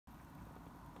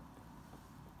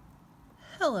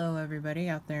Hello everybody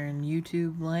out there in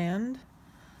YouTube land.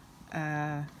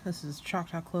 This is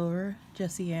Choctaw Clover,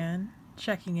 Jessie Ann,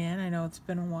 checking in. I know it's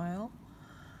been a while.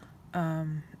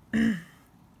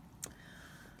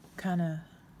 Kinda,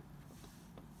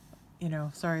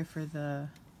 sorry for the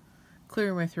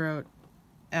clearing my throat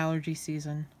allergy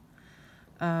season.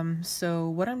 So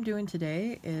what I'm doing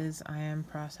today is I am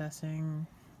processing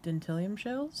Dentalium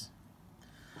shells.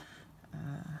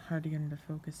 Hard to get into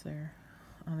focus there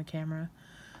on the camera.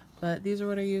 But these are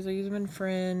what I use. I use them in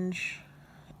fringe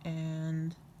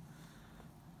and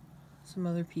some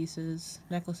other pieces,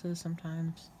 necklaces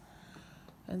sometimes.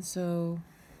 And so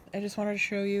I just wanted to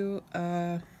show you,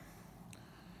 the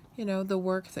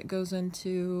work that goes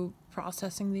into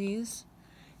processing these.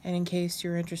 And in case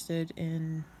you're interested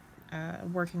in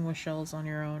working with shells on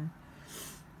your own.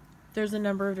 There's a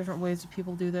number of different ways that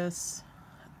people do this.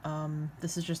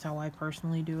 This is just how I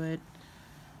personally do it.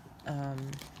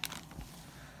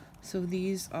 So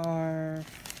these are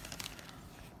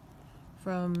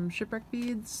from Shipwreck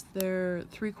Beads. They're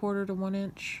 3/4 to 1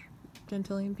 inch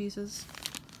Dentalium pieces.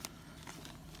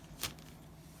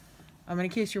 In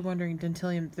case you're wondering,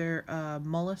 Dentalium, they're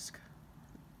mollusk,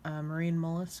 marine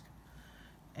mollusk,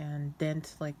 and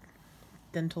dent, like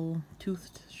dental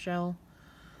toothed shell.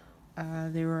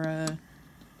 They were a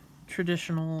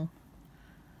traditional,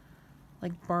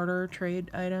 like, barter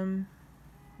trade item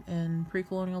in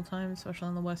pre-colonial times, especially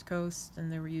on the West Coast,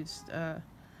 and they were used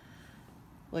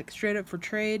like straight up for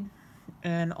trade,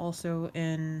 and also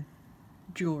in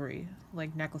jewelry,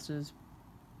 like necklaces,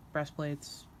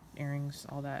 breastplates, earrings,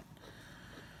 all that.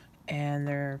 And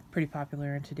they're pretty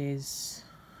popular in today's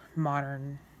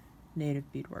modern native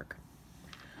beadwork.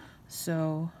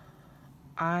 So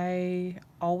I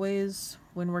always,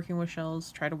 when working with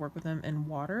shells, try to work with them in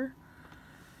water.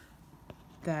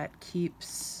 That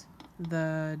keeps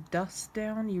the dust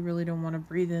down. You really don't want to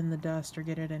breathe in the dust or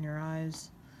get it in your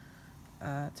eyes.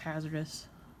 It's hazardous.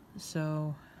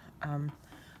 So I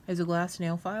use a glass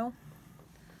nail file.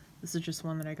 This is just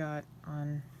one that I got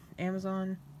on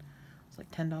Amazon. It's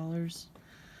like $10.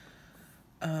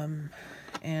 And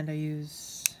I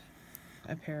use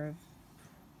a pair of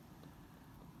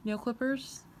nail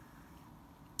clippers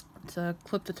to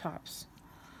clip the tops.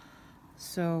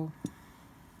 So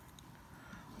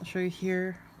I'll show you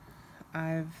here.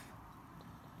 I've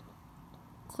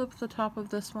clipped the top of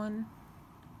this one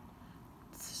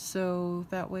so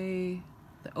that way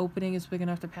the opening is big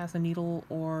enough to pass a needle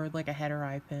or like a head or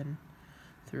eye pin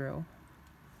through.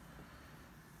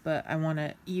 But I want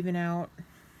to even out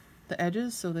the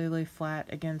edges so they lay flat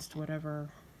against whatever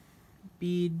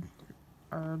bead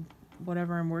or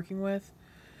whatever I'm working with.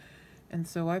 And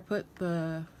so I put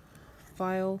the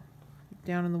file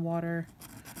down in the water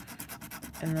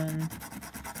and then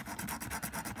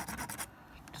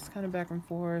just kind of back and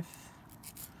forth.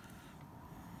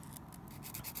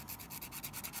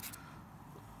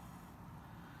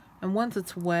 And once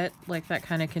it's wet, like, that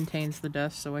kind of contains the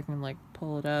dust, so I can, like,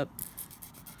 pull it up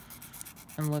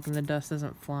and look, and the dust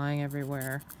isn't flying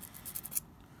everywhere.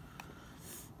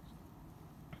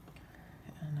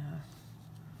 And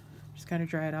just kind of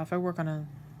dry it off. I work on a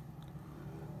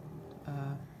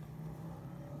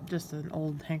just an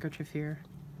old handkerchief here.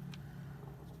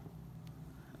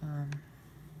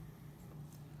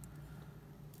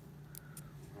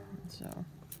 So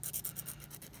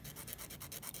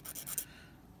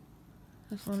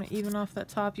just want to even off that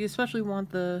top. You especially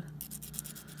want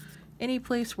any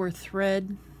place where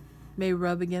thread may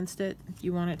rub against it,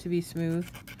 you want it to be smooth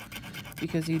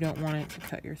because you don't want it to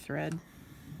cut your thread.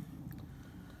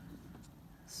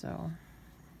 So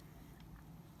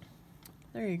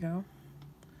there you go.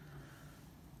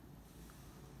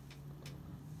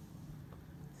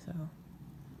 So,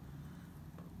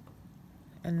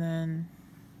 and then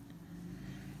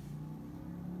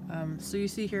so you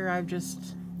see here, I've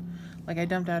just, like, I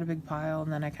dumped out a big pile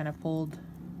and then I kind of pulled.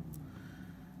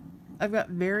 I've got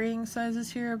varying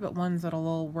sizes here, but ones that'll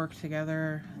all work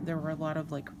together. There were a lot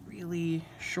of, like, really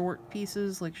short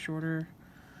pieces, like shorter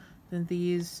than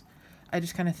these. I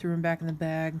just kind of threw them back in the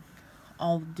bag.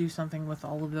 I'll do something with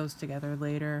all of those together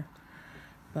later.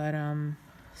 But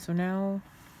so now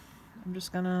I'm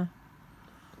just gonna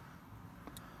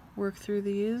work through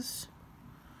these.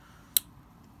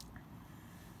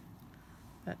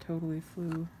 That totally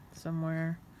flew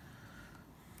somewhere.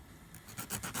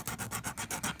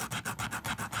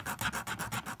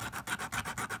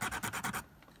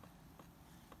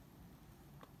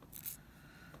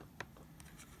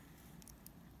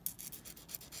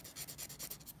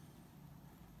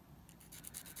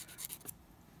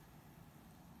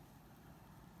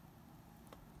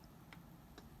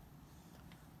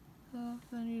 So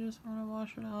then you just want to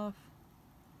wash it off.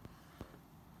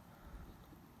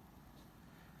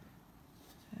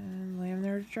 And lay them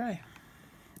there to dry.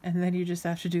 And then you just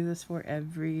have to do this for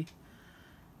every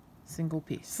single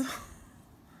piece.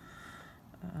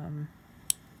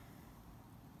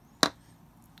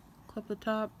 Clip the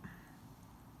top.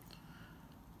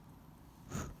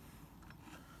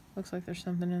 Looks like there's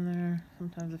something in there.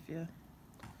 Sometimes if you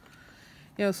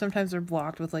know, sometimes they're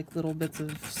blocked with like little bits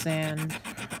of sand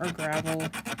or gravel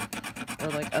or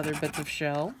like other bits of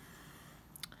shell.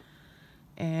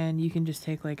 And you can just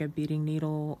take like a beading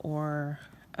needle or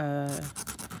a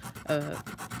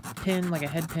pin, like a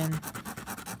head pin,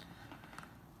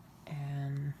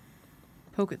 and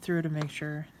poke it through to make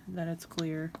sure that it's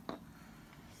clear.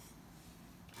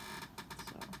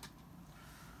 So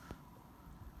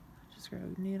just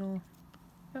grab a needle.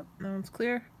 Yep, that one's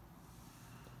clear.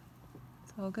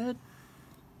 It's all good.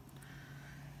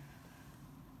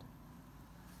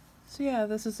 So yeah,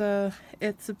 this is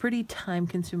it's a pretty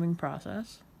time-consuming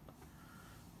process.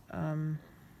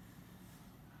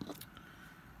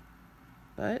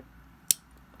 But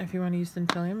if you want to use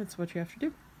Dentalium, it's what you have to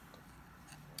do.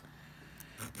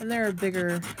 And there are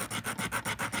bigger,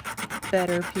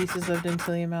 better pieces of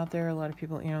Dentalium out there. A lot of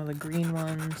people, you know, the green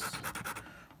ones,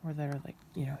 or that are like,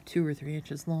 you know, 2 or 3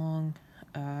 inches long.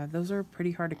 Those are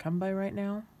pretty hard to come by right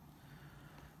now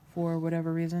for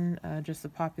whatever reason. Just the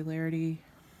popularity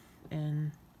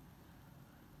in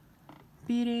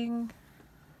beading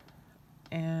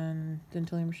and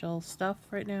Dentalium shell stuff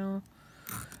right now.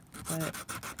 But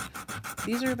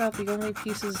these are about the only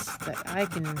pieces that I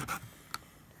can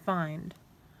find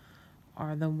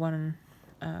are the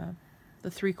the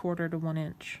 3/4 to 1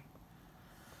 inch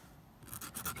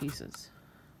pieces.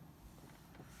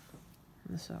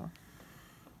 So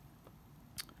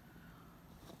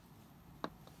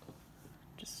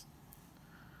just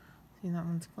see, that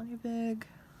one's plenty big,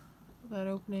 that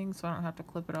opening, so I don't have to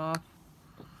clip it off.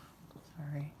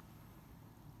 Sorry.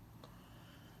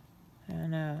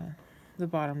 And the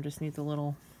bottom just needs a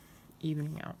little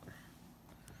evening out.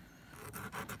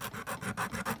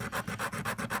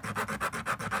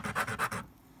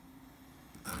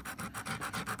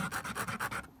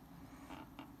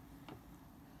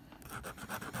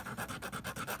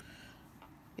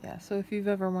 Yeah, so if you've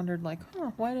ever wondered, like,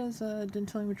 why does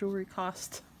Dentalium jewelry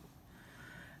cost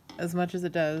as much as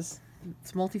it does?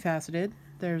 It's multifaceted.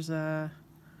 There's a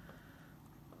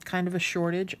kind of a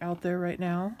shortage out there right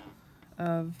now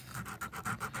of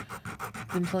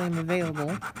Dentalium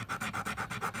available,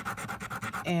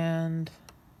 and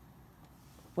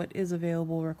what is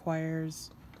available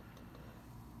requires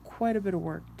quite a bit of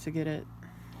work to get it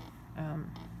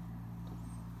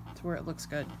to where it looks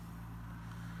good,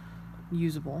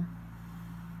 usable.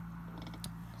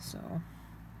 So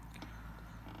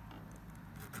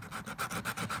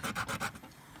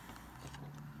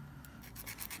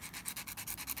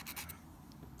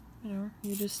you know,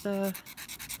 you just file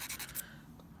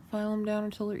them down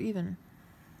until they're even.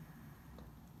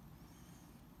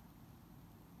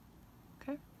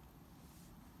 Okay.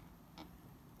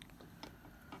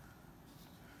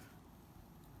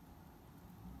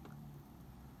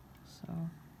 So,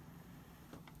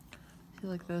 see,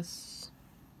 like this.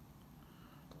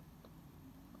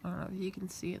 I don't know if you can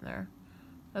see in there.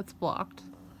 That's blocked.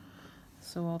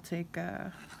 So I'll take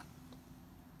a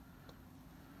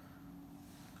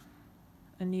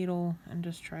needle and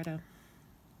just try to...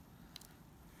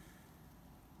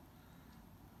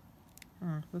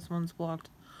 this one's blocked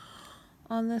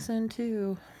on this end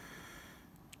too.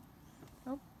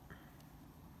 Oh,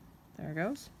 there it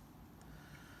goes.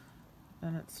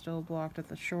 And it's still blocked at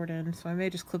the short end, so I may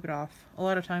just clip it off. A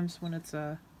lot of times when it's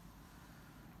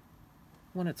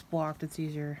blocked, it's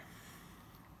easier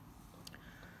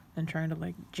than trying to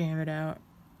like jam it out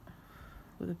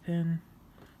with a pin.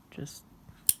 Just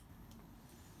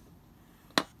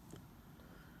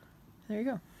there you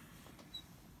go.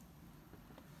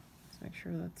 Let's make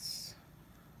sure that's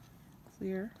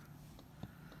clear.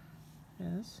 It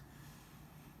is.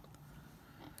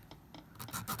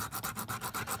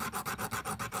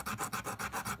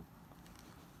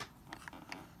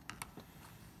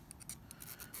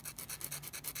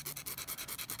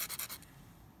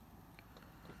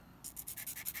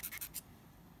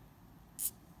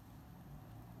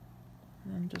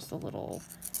 And just a little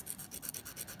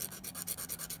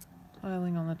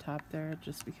filing on the top there,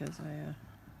 just because I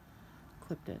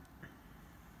clipped it.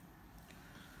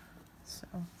 So,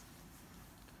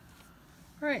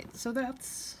 alright, so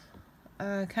that's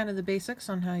kind of the basics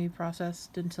on how you process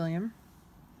Dentalium,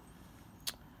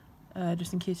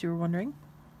 just in case you were wondering.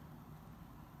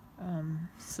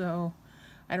 So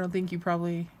I don't think you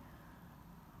probably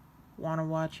want to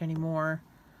watch any more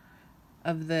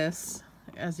of this.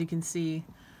 As you can see,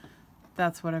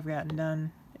 that's what I've gotten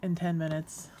done in 10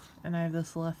 minutes, and I have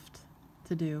this left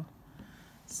to do.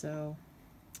 So,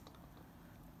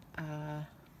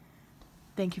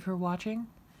 thank you for watching.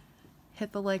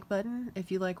 Hit the like button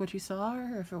if you like what you saw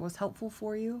or if it was helpful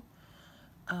for you.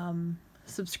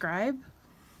 Subscribe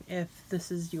if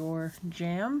this is your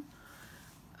jam.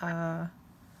 That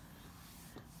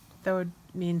would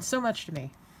mean so much to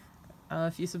me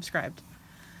if you subscribed.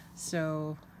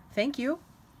 So, thank you,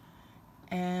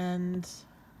 and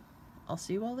I'll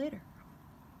see you all later.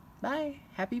 Bye.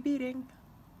 Happy beading.